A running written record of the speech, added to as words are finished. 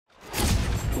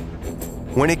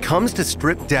When it comes to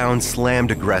stripped-down,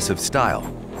 slammed aggressive style,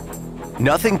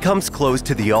 nothing comes close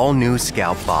to the all-new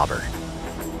Scout Bobber.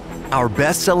 Our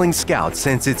best-selling Scout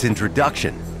since its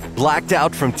introduction, blacked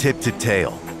out from tip to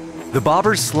tail. The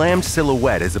Bobber's slammed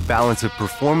silhouette is a balance of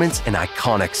performance and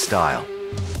iconic style.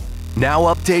 Now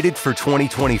updated for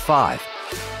 2025,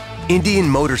 Indian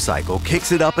Motorcycle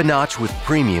kicks it up a notch with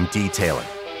premium detailing,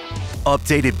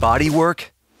 updated bodywork,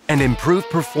 and improved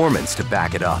performance to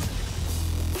back it up.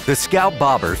 The Scout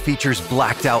Bobber features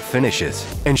blacked-out finishes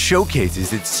and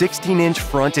showcases its 16-inch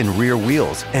front and rear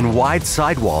wheels and wide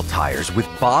sidewall tires with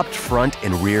bobbed front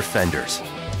and rear fenders.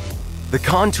 The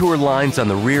contour lines on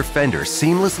the rear fender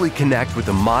seamlessly connect with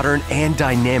the modern and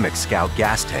dynamic Scout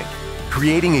gas tank,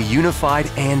 creating a unified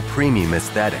and premium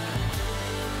aesthetic.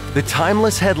 The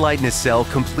timeless headlight nacelle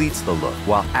completes the look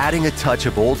while adding a touch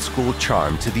of old-school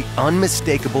charm to the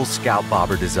unmistakable Scout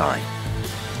Bobber design.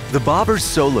 The Bobber's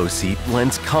solo seat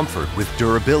blends comfort with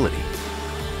durability,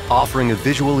 offering a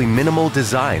visually minimal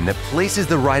design that places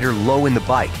the rider low in the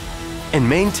bike and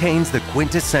maintains the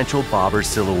quintessential Bobber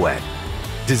silhouette.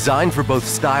 Designed for both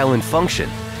style and function,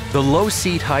 the low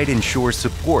seat height ensures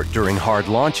support during hard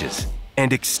launches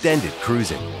and extended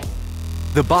cruising.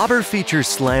 The Bobber features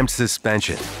slammed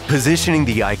suspension, positioning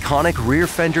the iconic rear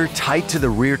fender tight to the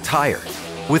rear tire,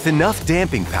 with enough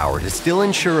damping power to still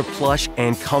ensure a plush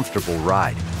and comfortable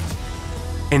ride.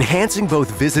 Enhancing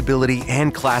both visibility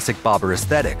and classic Bobber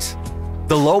aesthetics,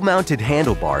 the low-mounted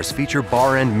handlebars feature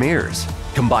bar-end mirrors,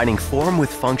 combining form with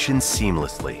function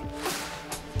seamlessly.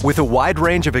 With a wide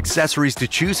range of accessories to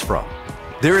choose from,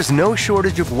 there is no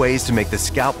shortage of ways to make the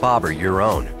Scout Bobber your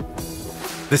own.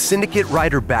 The Syndicate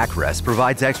Rider backrest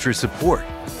provides extra support,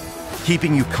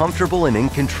 keeping you comfortable and in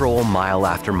control mile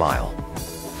after mile.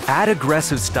 Add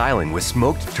aggressive styling with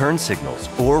smoked turn signals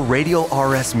or radial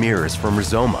RS mirrors from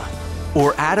Rizoma,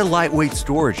 or add a lightweight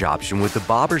storage option with the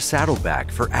Bobber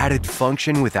saddlebag for added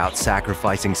function without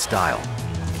sacrificing style.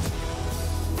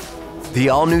 The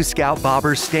all-new Scout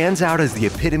Bobber stands out as the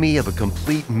epitome of a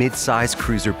complete mid-size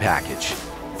cruiser package,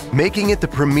 making it the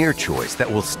premier choice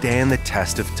that will stand the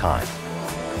test of time.